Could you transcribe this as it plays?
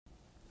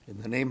In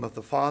the name of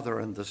the Father,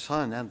 and the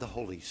Son, and the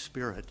Holy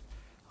Spirit.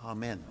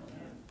 Amen.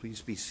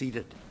 Please be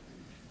seated.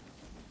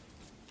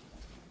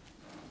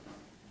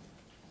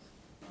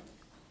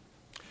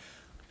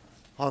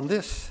 On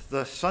this,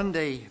 the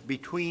Sunday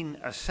between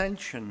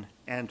Ascension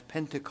and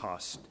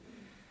Pentecost,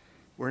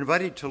 we're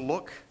invited to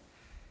look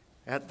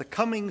at the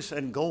comings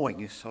and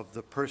goings of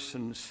the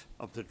persons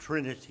of the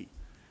Trinity,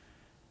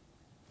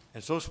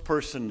 as those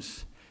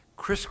persons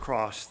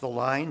crisscross the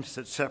lines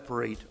that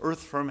separate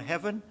earth from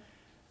heaven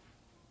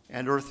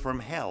and earth from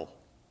hell.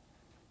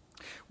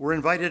 We're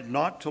invited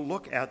not to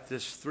look at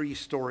this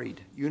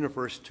three-storied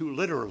universe too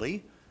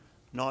literally,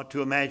 not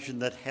to imagine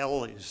that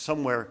hell is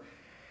somewhere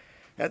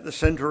at the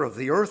center of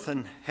the earth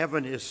and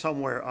heaven is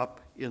somewhere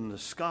up in the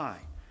sky.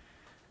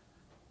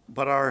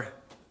 But our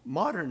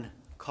modern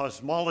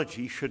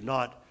cosmology should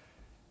not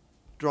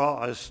draw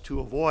us to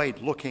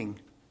avoid looking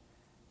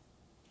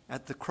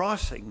at the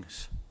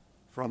crossings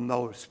from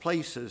those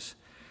places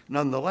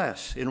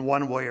nonetheless, in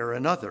one way or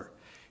another.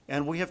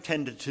 And we have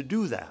tended to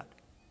do that.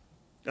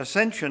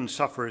 Ascension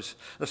suffers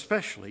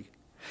especially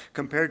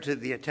compared to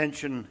the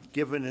attention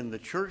given in the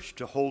church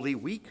to Holy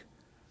Week,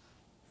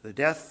 the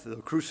death, the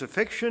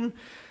crucifixion,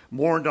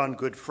 mourned on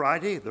Good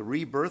Friday, the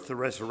rebirth, the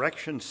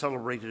resurrection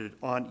celebrated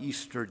on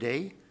Easter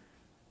Day.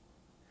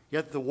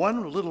 Yet the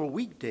one little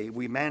weekday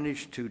we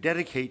managed to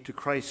dedicate to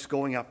Christ's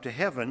going up to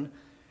heaven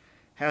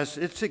has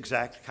its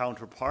exact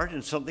counterpart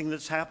in something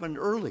that's happened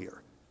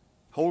earlier.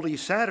 Holy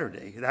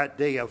Saturday, that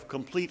day of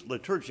complete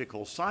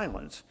liturgical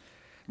silence,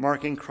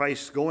 marking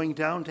Christ's going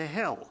down to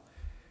hell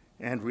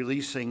and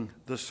releasing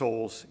the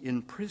souls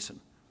in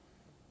prison.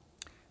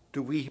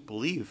 Do we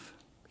believe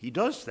he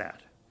does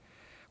that?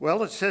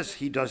 Well, it says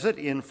he does it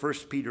in 1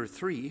 Peter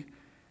 3.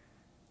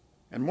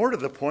 And more to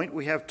the point,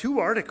 we have two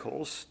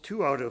articles,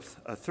 2 out of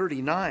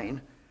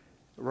 39,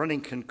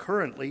 running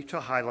concurrently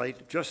to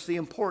highlight just the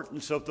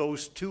importance of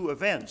those two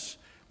events,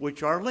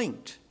 which are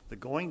linked, the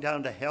going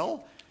down to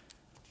hell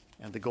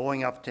and the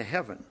going up to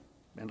heaven.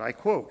 And I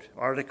quote,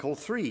 Article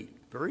 3,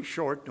 very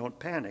short, don't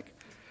panic,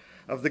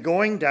 of the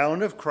going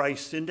down of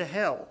Christ into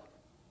hell.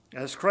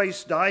 As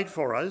Christ died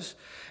for us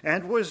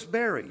and was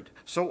buried,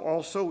 so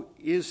also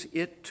is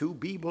it to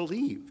be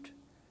believed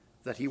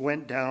that he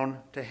went down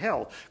to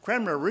hell.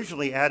 Cranmer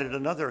originally added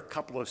another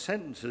couple of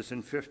sentences in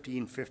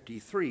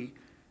 1553,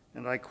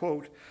 and I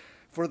quote,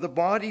 for the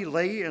body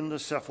lay in the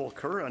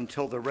sepulchre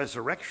until the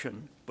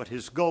resurrection, but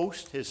his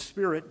ghost, his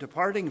spirit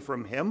departing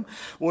from him,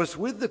 was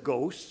with the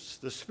ghosts,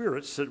 the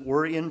spirits that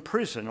were in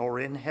prison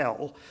or in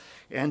hell,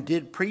 and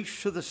did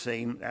preach to the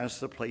same as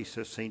the place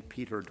of St.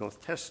 Peter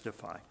doth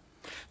testify.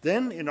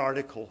 Then in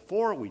Article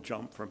 4, we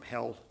jump from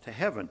hell to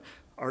heaven.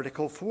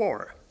 Article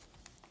 4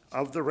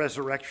 of the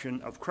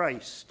resurrection of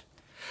Christ.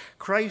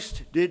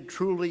 Christ did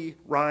truly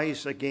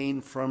rise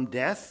again from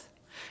death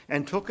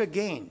and took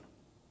again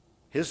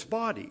his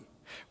body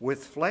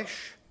with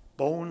flesh,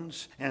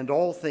 bones, and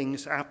all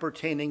things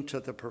appertaining to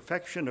the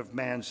perfection of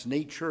man's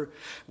nature,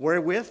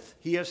 wherewith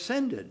he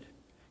ascended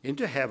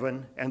into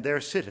heaven and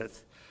there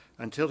sitteth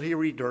until he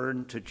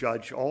return to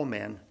judge all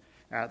men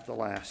at the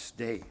last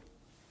day.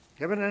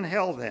 Heaven and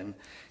hell, then,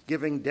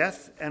 giving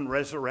death and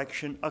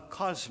resurrection a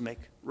cosmic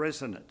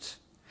resonance.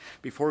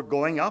 Before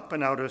going up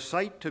and out of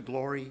sight to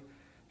glory,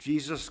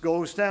 Jesus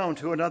goes down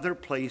to another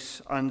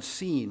place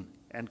unseen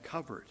and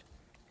covered.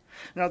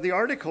 Now, the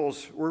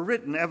articles were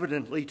written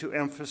evidently to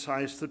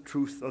emphasize the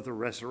truth of the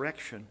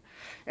resurrection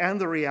and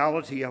the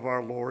reality of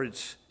our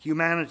Lord's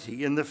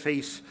humanity in the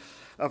face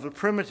of the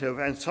primitive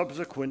and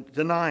subsequent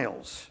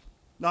denials.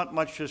 Not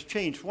much has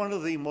changed. One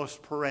of the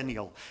most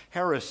perennial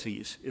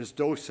heresies is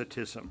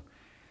Docetism.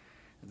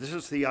 This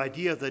is the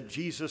idea that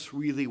Jesus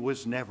really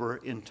was never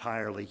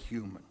entirely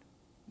human.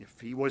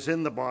 If he was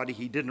in the body,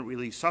 he didn't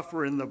really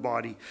suffer in the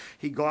body.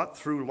 He got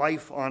through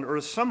life on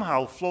earth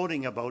somehow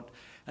floating about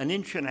 1.5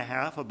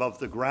 inches above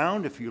the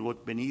ground if you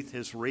look beneath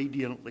his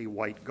radiantly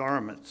white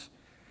garments.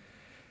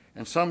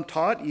 And some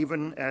taught,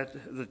 even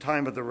at the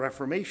time of the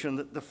Reformation,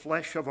 that the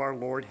flesh of our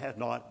Lord had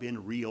not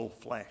been real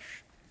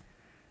flesh.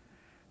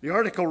 The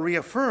article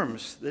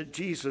reaffirms that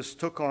Jesus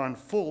took on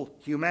full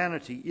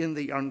humanity in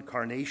the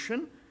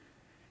incarnation,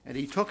 and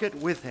he took it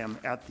with him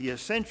at the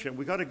ascension.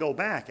 We've got to go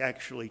back,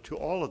 actually, to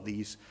all of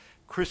these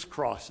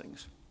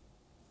crisscrossings.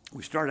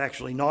 We start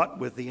actually not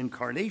with the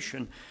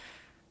incarnation,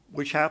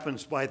 which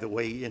happens, by the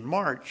way, in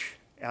March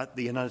at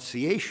the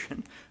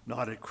Annunciation,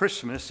 not at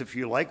Christmas, if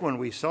you like, when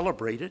we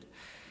celebrate it.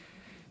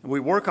 And we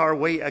work our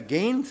way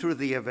again through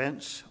the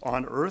events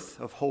on earth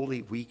of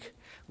Holy Week.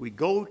 We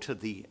go to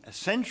the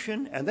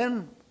ascension, and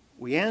then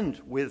we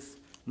end with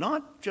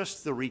not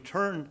just the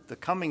return, the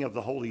coming of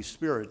the Holy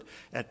Spirit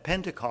at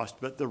Pentecost,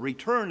 but the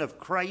return of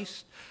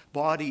Christ,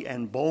 body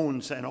and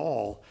bones and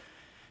all,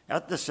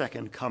 at the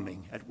second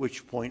coming, at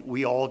which point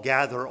we all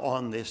gather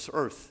on this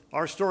earth.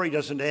 Our story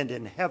doesn't end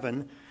in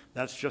heaven,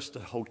 That's just a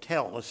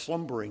hotel, a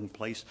slumbering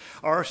place.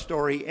 Our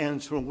story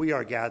ends when we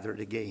are gathered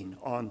again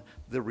on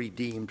the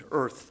redeemed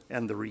earth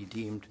and the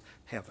redeemed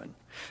heaven.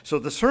 So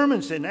the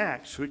sermons in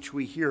Acts, which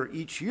we hear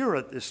each year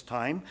at this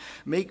time,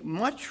 make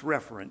much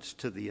reference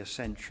to the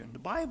ascension. The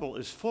Bible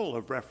is full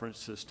of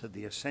references to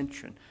the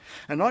ascension.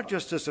 And not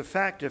just as a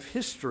fact of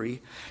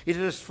history, it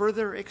is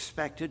further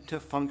expected to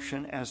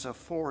function as a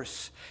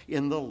force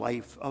in the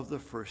life of the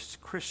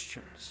first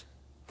Christians.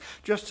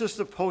 Just as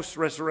the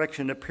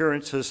post-resurrection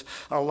appearances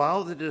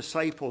allow the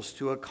disciples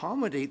to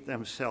accommodate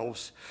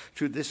themselves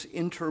to this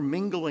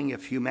intermingling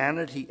of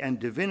humanity and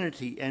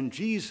divinity and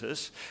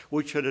Jesus,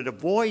 which had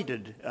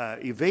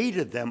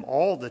evaded them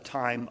all the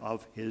time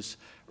of his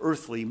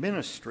earthly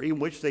ministry, in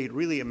which they'd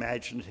really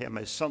imagined him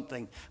as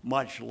something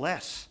much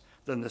less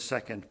than the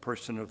second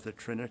person of the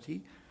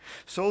Trinity,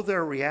 so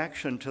their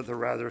reaction to the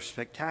rather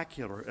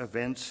spectacular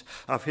events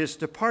of his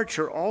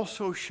departure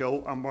also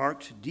show a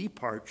marked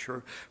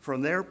departure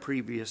from their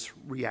previous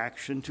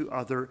reaction to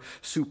other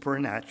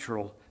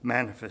supernatural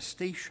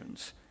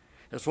manifestations.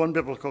 As one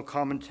biblical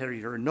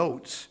commentator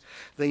notes,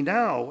 they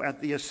now,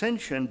 at the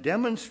ascension,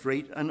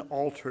 demonstrate an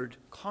altered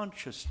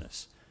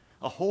consciousness,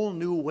 a whole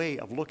new way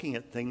of looking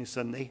at things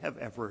than they have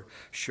ever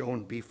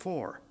shown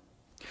before.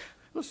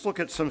 Let's look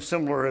at some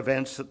similar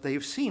events that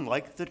they've seen,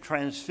 like the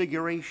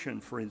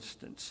Transfiguration, for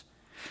instance.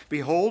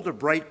 Behold, a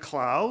bright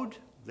cloud,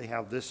 they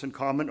have this in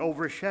common,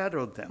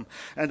 overshadowed them.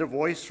 And a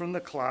voice from the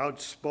cloud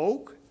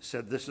spoke,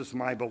 said, "This is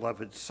my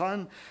beloved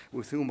Son,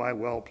 with whom I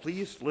well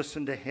pleased.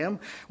 Listen to him."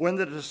 When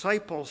the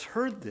disciples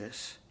heard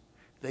this,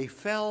 they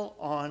fell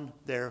on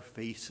their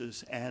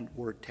faces and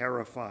were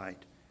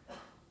terrified.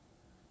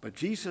 But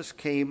Jesus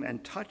came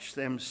and touched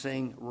them,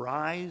 saying,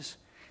 "Rise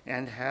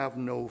and have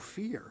no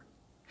fear."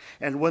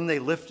 And when they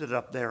lifted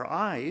up their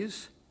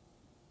eyes,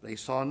 they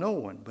saw no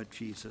one but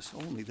Jesus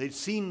only. They'd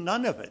seen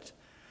none of it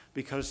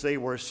because they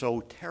were so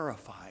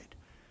terrified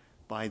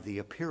by the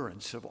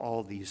appearance of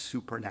all these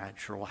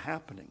supernatural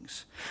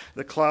happenings.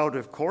 The cloud,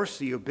 of course,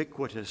 the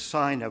ubiquitous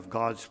sign of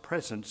God's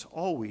presence,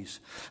 always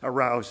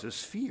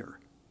arouses fear.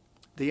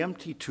 The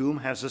empty tomb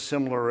has a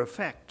similar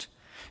effect.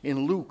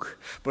 In Luke,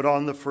 but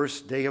on the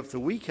first day of the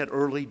week at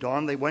early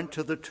dawn, they went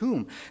to the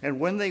tomb. And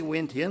when they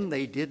went in,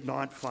 they did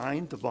not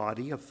find the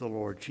body of the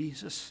Lord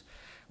Jesus.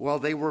 While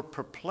they were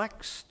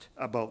perplexed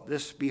about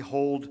this,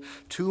 behold,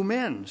 two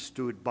men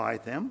stood by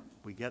them.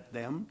 We get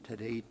them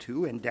today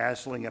too, in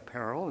dazzling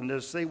apparel. And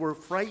as they were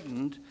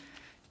frightened,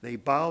 they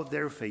bowed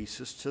their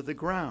faces to the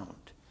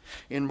ground.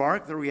 In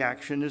Mark, the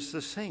reaction is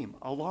the same,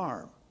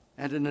 alarm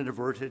and an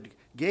averted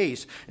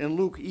gaze. In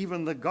Luke,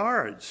 even the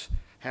guards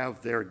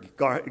have their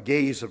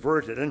gaze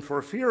averted, and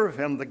for fear of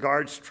him, the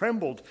guards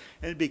trembled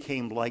and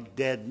became like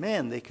dead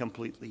men. They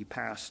completely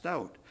passed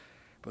out.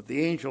 But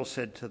the angel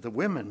said to the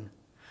women,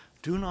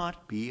 "Do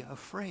not be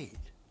afraid."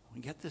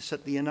 We get this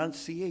at the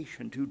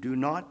Annunciation, too. Do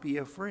not be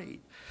afraid,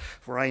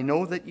 for I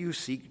know that you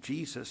seek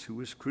Jesus who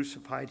was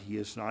crucified. He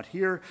is not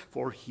here,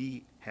 for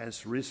he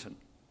has risen.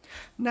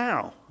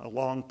 Now, a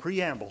long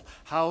preamble.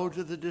 How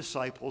do the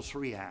disciples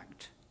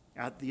react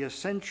at the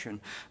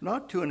ascension,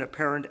 not to an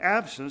apparent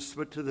absence,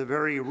 but to the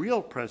very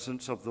real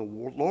presence of the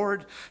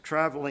Lord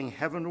traveling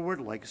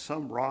heavenward like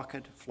some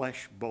rocket,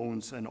 flesh,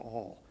 bones, and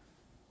all?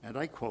 And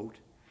I quote,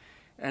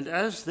 "And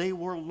as they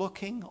were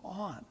looking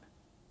on,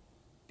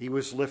 he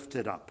was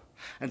lifted up,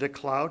 and a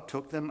cloud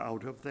took them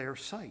out of their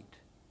sight."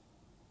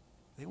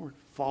 They weren't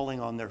falling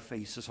on their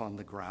faces on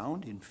the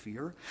ground in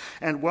fear.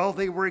 "And while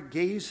they were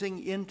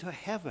gazing into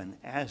heaven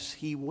as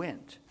he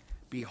went,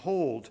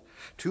 behold,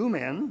 two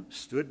men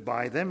stood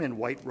by them in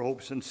white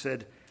robes and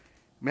said,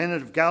 'Men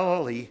of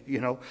Galilee,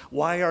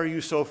 why are you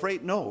so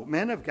afraid?'" No,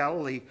 "Men of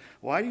Galilee,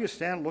 why do you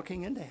stand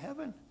looking into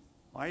heaven?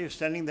 Why are you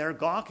standing there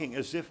gawking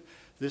as if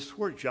this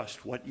were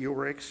just what you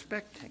were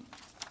expecting?"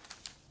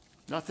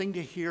 "Nothing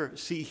to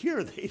see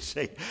here," they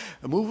say.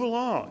 "Move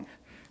along."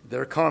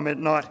 Their comment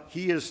not,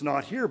 "He is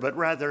not here," but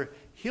rather,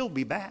 "He'll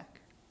be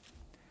back."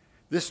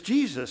 This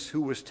Jesus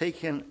who was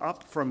taken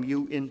up from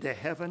you into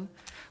heaven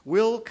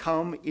will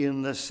come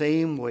in the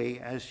same way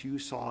as you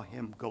saw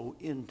him go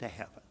into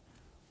heaven.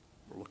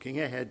 We're looking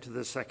ahead to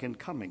the second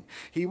coming.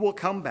 He will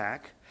come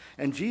back,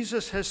 and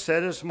Jesus has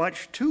said as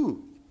much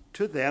to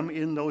them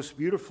in those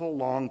beautiful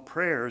long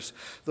prayers,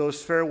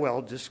 those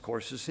farewell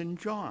discourses in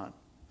John.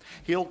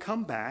 He'll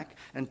come back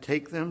and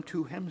take them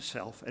to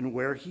himself, and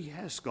where he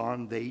has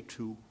gone, they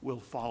too will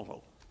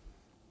follow.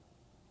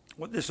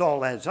 What this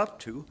all adds up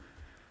to,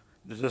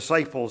 the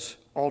disciples'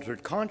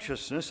 altered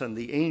consciousness and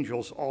the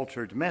angel's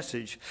altered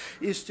message,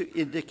 is to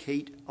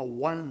indicate a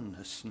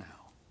oneness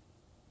now,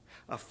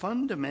 a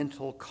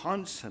fundamental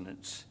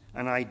consonance,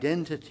 an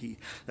identity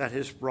that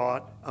is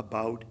brought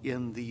about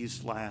in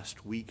these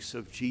last weeks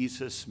of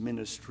Jesus'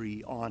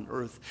 ministry on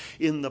earth,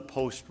 in the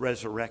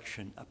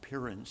post-resurrection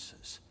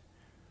appearances.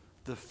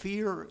 The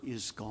fear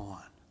is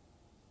gone.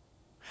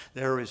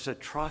 There is a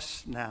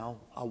trust now,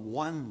 a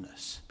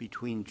oneness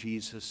between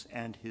Jesus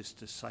and his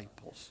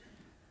disciples.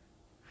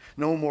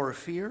 No more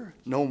fear,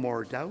 no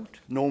more doubt,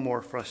 no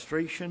more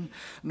frustration,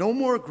 no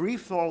more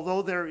grief,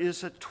 although there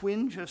is a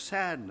twinge of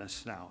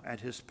sadness now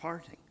at his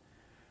parting.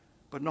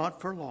 But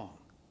not for long.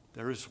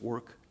 There is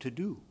work to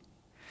do,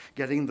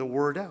 getting the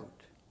word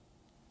out.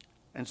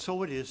 And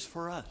so it is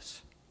for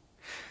us.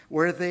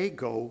 Where they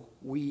go,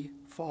 we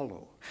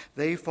follow.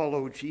 They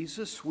follow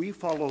Jesus, we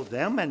follow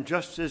them, and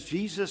just as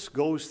Jesus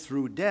goes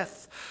through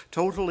death,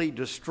 totally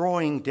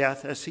destroying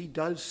death as he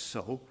does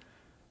so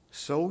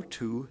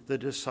too the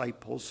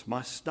disciples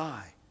must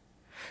die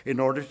in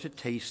order to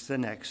taste the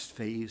next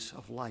phase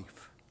of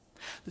life.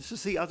 This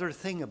is the other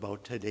thing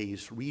about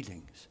today's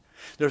readings.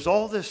 There's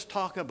all this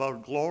talk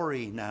about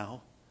glory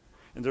now,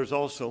 and there's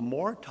also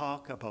more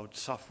talk about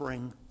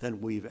suffering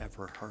than we've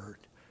ever heard.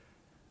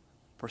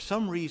 For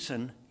some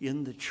reason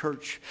in the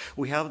church,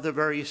 we have the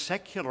very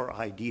secular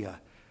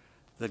idea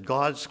that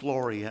God's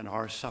glory and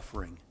our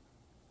suffering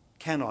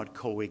cannot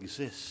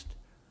coexist.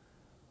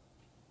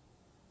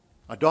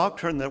 A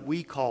doctrine that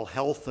we call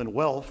health and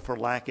wealth, for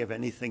lack of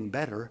anything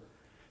better,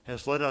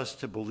 has led us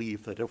to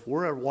believe that if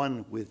we're at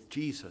one with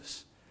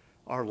Jesus,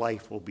 our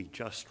life will be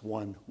just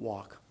one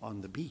walk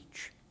on the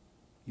beach.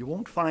 You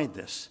won't find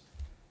this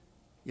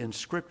in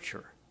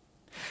Scripture,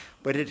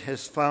 but it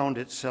has found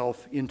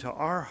itself into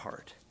our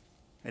heart.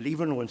 And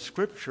even when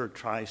Scripture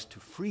tries to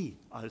free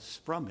us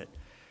from it,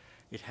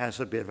 it has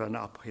a bit of an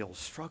uphill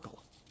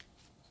struggle.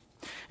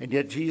 And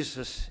yet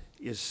Jesus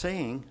is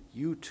saying,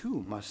 you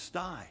too must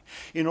die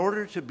in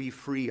order to be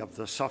free of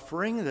the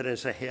suffering that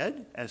is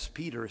ahead, as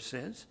Peter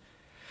says,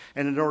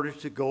 and in order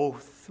to go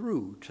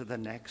through to the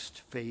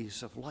next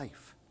phase of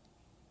life.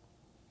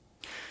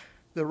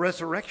 The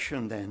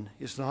resurrection, then,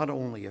 is not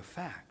only a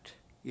fact,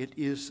 it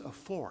is a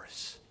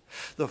force.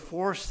 The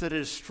force that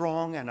is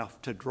strong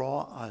enough to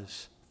draw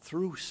us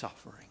through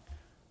suffering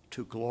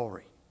to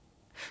glory.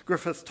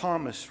 Griffith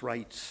Thomas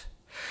writes,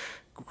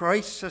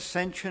 Christ's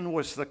ascension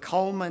was the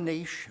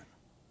culmination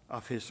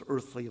of his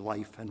earthly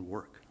life and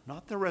work,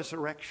 not the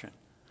resurrection.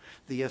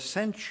 The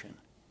ascension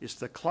is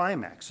the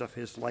climax of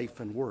his life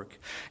and work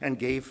and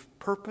gave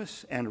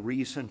purpose and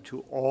reason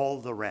to all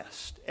the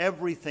rest.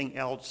 Everything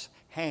else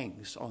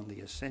hangs on the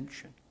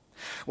ascension.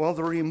 While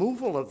the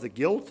removal of the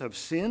guilt of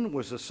sin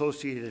was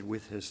associated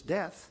with his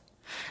death,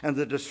 and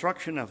the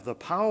destruction of the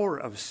power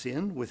of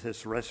sin with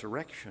his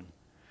resurrection,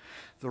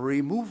 the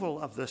removal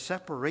of the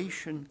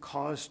separation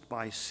caused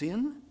by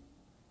sin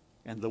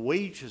and the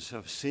wages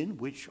of sin,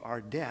 which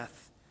are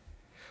death,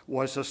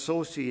 was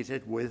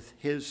associated with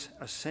his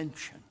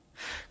ascension.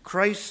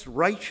 Christ's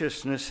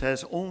righteousness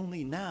has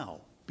only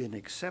now been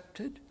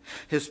accepted.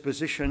 His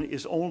position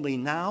is only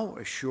now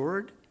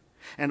assured,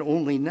 and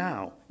only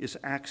now is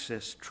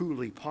access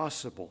truly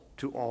possible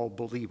to all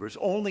believers.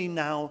 Only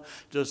now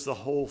does the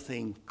whole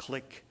thing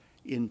click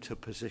into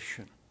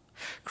position.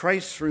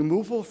 Christ's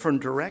removal from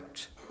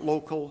direct,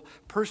 local,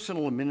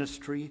 personal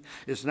ministry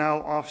is now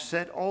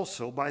offset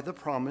also by the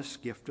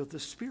promised gift of the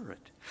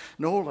Spirit,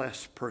 no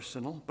less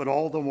personal, but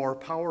all the more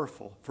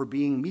powerful for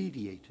being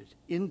mediated,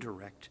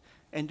 indirect,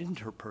 and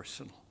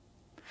interpersonal,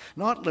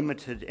 not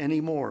limited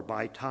anymore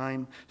by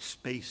time,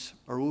 space,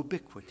 or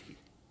ubiquity.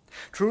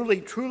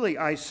 Truly, truly,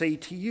 I say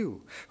to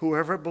you,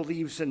 whoever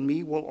believes in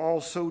me will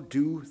also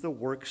do the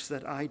works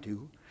that I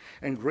do,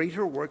 and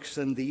greater works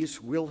than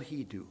these will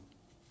he do.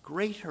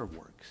 Greater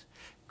works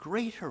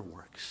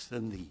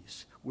than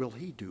these will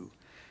he do,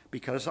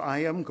 because I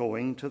am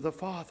going to the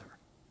Father.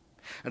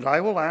 And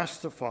I will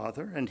ask the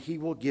Father, and he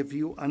will give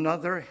you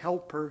another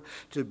helper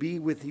to be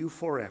with you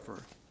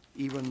forever,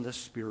 even the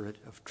Spirit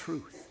of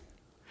truth.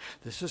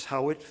 This is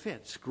how it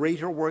fits.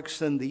 Greater works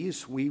than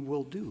these we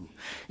will do.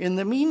 In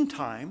the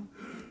meantime,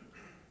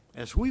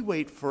 as we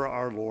wait for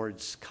our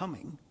Lord's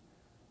coming,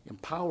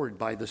 empowered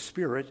by the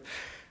Spirit,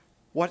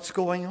 what's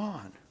going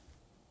on?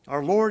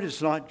 Our Lord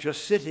is not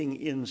just sitting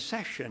in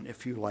session,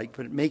 if you like,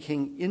 but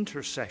making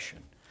intercession,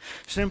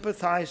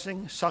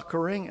 sympathizing,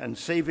 succoring, and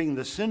saving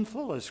the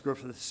sinful, as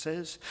Griffith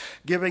says,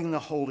 giving the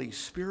Holy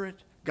Spirit,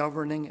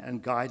 governing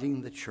and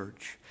guiding the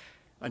church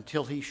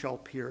until he shall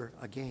appear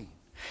again.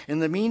 In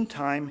the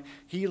meantime,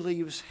 he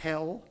leaves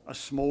hell a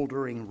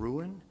smoldering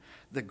ruin,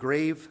 the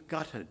grave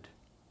gutted,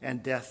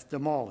 and death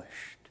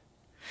demolished.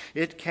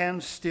 It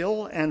can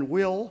still and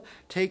will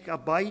take a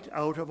bite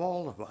out of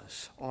all of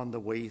us on the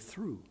way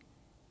through,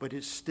 but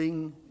its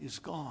sting is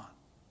gone.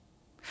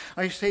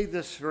 I say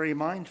this very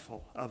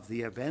mindful of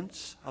the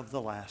events of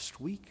the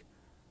last week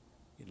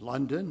in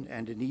London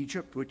and in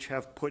Egypt, which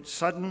have put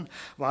sudden,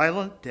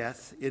 violent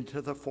death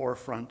into the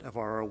forefront of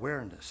our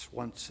awareness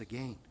once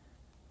again.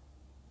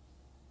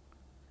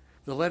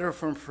 The letter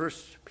from 1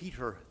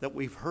 Peter that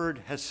we've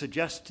heard has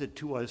suggested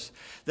to us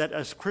that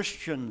as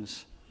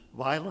Christians,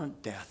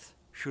 violent death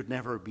should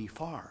never be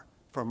far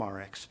from our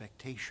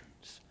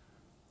expectations.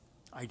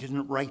 I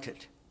didn't write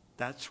it.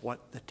 That's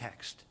what the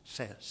text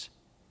says.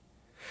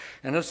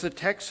 And as the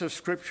texts of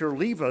Scripture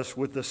leave us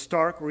with the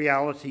stark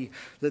reality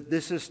that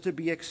this is to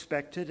be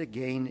expected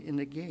again and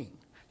again,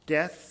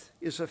 Death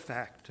is a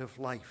fact of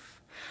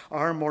life.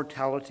 Our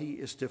mortality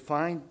is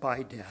defined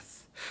by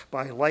death,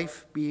 by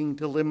life being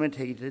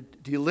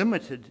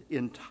delimited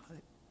in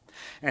time.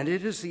 And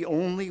it is the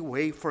only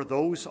way for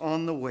those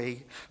on the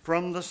way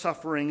from the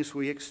sufferings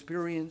we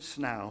experience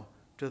now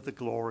to the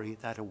glory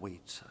that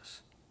awaits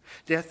us.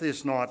 Death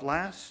is not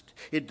last,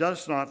 it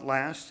does not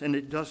last, and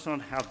it does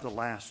not have the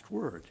last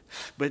word.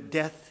 But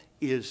death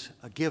is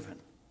a given.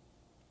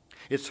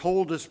 Its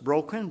hold is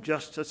broken,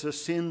 just as a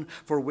sin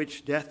for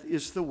which death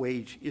is the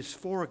wage is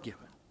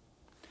forgiven.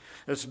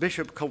 As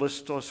Bishop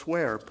Callistos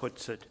Ware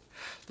puts it,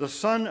 the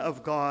Son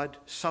of God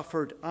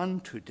suffered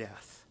unto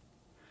death,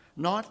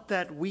 not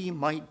that we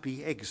might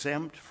be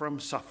exempt from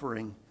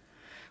suffering,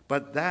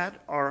 but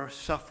that our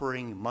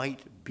suffering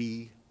might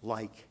be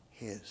like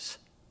his.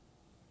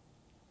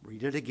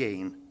 Read it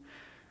again.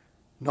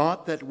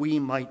 Not that we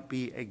might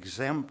be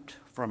exempt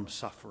from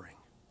suffering,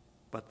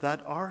 but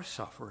that our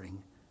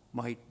suffering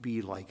might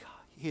be like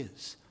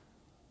his.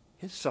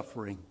 His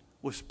suffering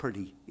was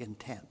pretty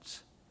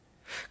intense.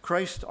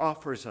 Christ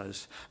offers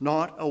us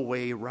not a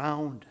way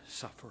round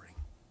suffering,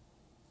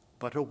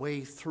 but a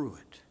way through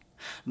it.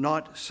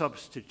 Not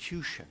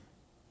substitution,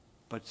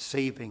 but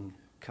saving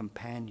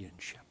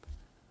companionship.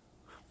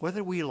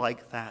 Whether we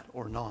like that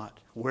or not,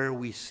 where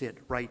we sit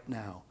right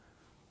now,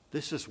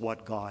 this is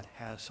what God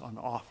has on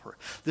offer.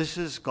 This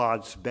is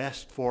God's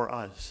best for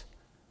us.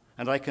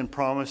 And I can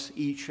promise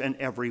each and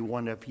every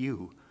one of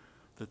you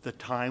that the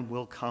time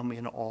will come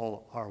in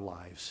all our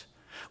lives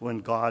when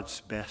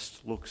God's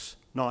best looks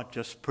not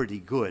just pretty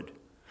good,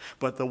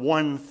 but the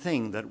one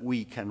thing that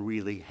we can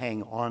really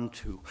hang on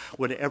to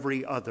when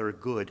every other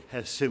good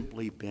has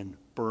simply been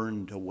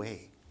burned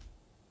away.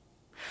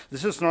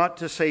 This is not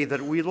to say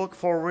that we look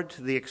forward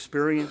to the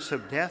experience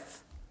of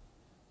death,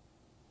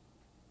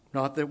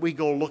 not that we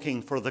go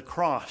looking for the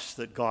cross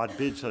that God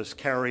bids us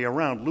carry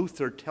around.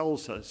 Luther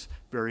tells us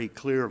very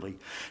clearly,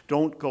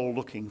 don't go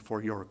looking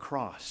for your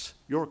cross.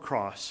 Your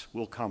cross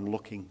will come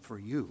looking for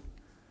you.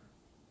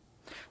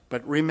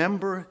 But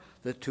remember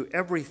that to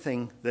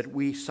everything that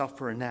we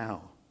suffer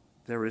now,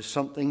 there is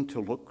something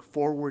to look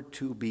forward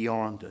to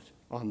beyond it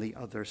on the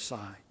other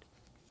side.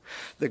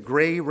 The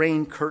gray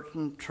rain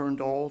curtain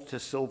turned all to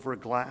silver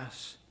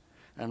glass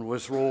and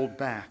was rolled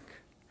back,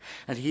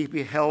 and he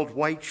beheld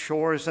white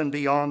shores and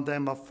beyond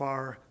them a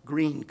far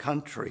green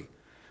country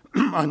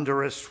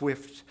under a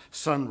swift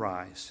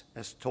sunrise,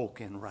 as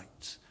Tolkien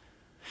writes.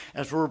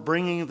 As we're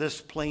bringing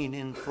this plane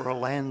in for a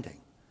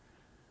landing,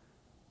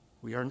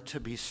 we aren't to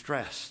be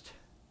stressed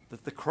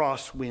that the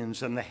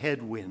crosswinds and the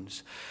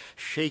headwinds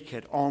shake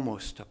it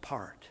almost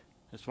apart.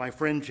 As my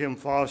friend Jim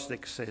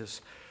Fosdick says,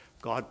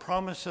 God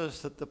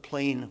promises that the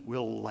plane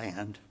will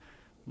land,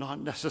 not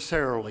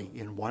necessarily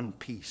in one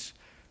piece,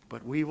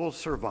 but we will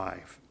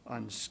survive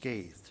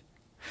unscathed.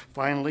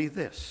 Finally,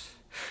 this: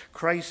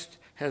 Christ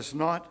has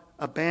not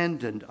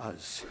abandoned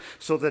us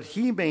so that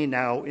he may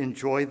now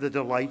enjoy the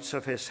delights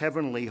of his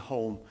heavenly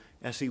home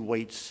as he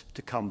waits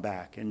to come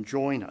back and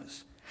join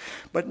us.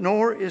 But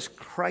nor is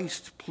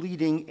Christ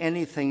pleading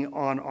anything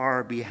on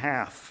our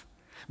behalf,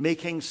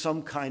 making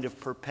some kind of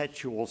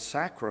perpetual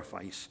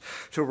sacrifice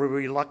to a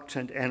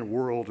reluctant and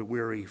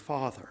world-weary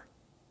Father.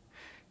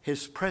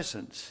 His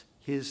presence,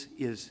 his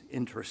is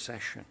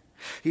intercession.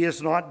 He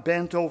is not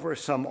bent over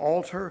some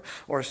altar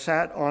or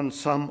sat on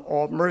some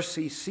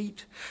mercy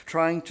seat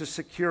trying to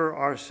secure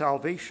our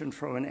salvation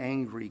from an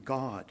angry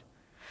God,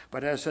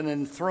 but as an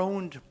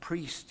enthroned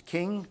priest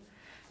king,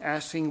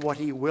 asking what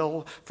he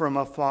will from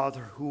a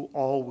Father who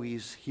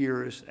always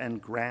hears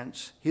and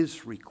grants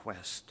his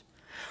request.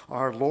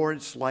 Our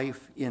Lord's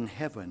life in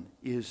heaven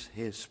is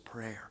his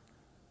prayer.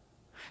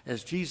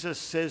 As Jesus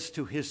says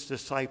to his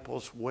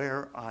disciples,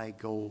 where I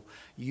go,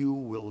 you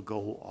will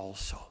go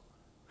also.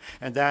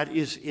 And that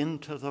is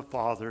into the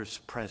Father's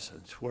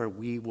presence, where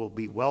we will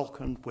be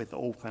welcomed with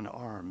open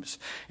arms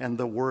and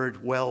the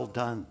word, well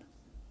done,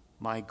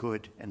 my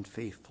good and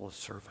faithful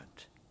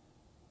servant.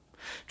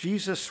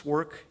 Jesus'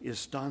 work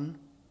is done.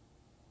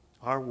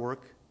 Our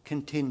work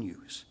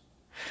continues.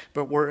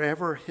 But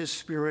wherever his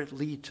Spirit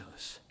leads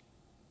us,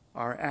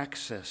 our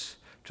access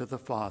to the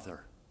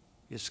Father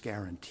is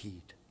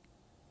guaranteed.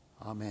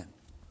 Amen.